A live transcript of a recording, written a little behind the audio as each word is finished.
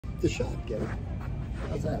the shot, Gary.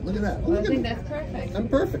 How's that? Look at that. Well, I think that's perfect. I'm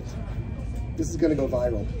perfect. This is going to go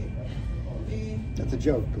viral. That's a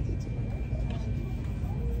joke. But it's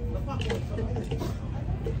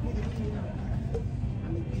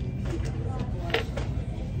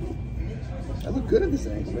I look good at this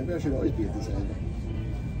angle. Maybe I should always be at this angle.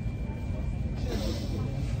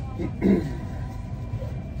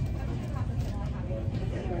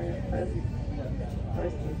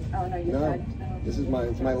 Oh no, you're No, not. this is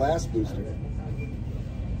my last booster.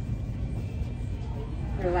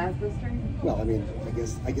 Your last booster? Well, I mean, I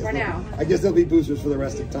guess For now. I guess there'll be boosters for the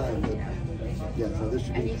rest of time. But yeah, so this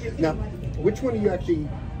should be. Now, which one are you actually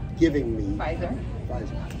giving me? Pfizer.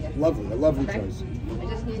 Pfizer. Yes. Lovely, a lovely Okay. choice. I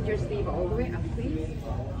just need your sleeve all the way up, please.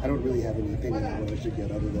 I don't really have any opinion on what I should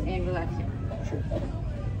get other than. And relax here. Sure.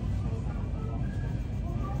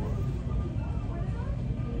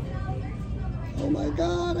 Oh my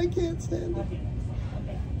God, I can't stand it.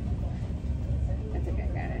 That's okay,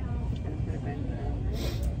 got it. Just gonna put it back.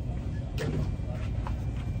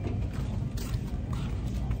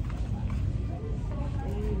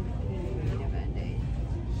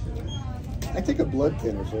 I take a blood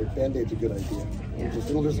thinner, so a Band-Aid's a good idea. Yeah.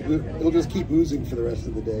 It'll just keep oozing for the rest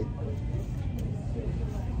of the day.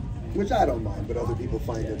 Which I don't mind, but other people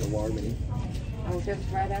find it alarming. I'll just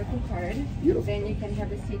write out the card. Beautiful. Then you can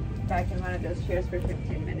have a seat back in one of those chairs for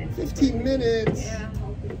 15 minutes. 15 minutes! Yeah,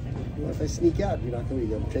 hopefully. Well, if I sneak out, you're not going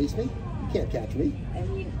to chase me? You can't catch me. I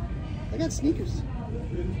mean, I got sneakers.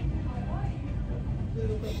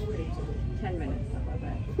 10 minutes, how about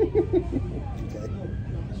that? Okay.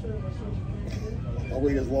 I'll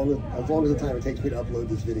wait as long as the time it takes me to upload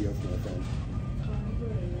this video for my phone.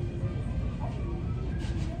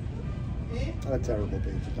 I'm a terrible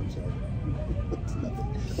patient, I'm sorry. It's nothing.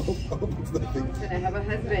 I hope it's nothing. And I have a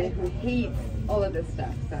husband who hates all of this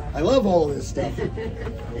stuff, so. I love all of this stuff.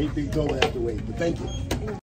 I hate being told I have to wait, but thank you.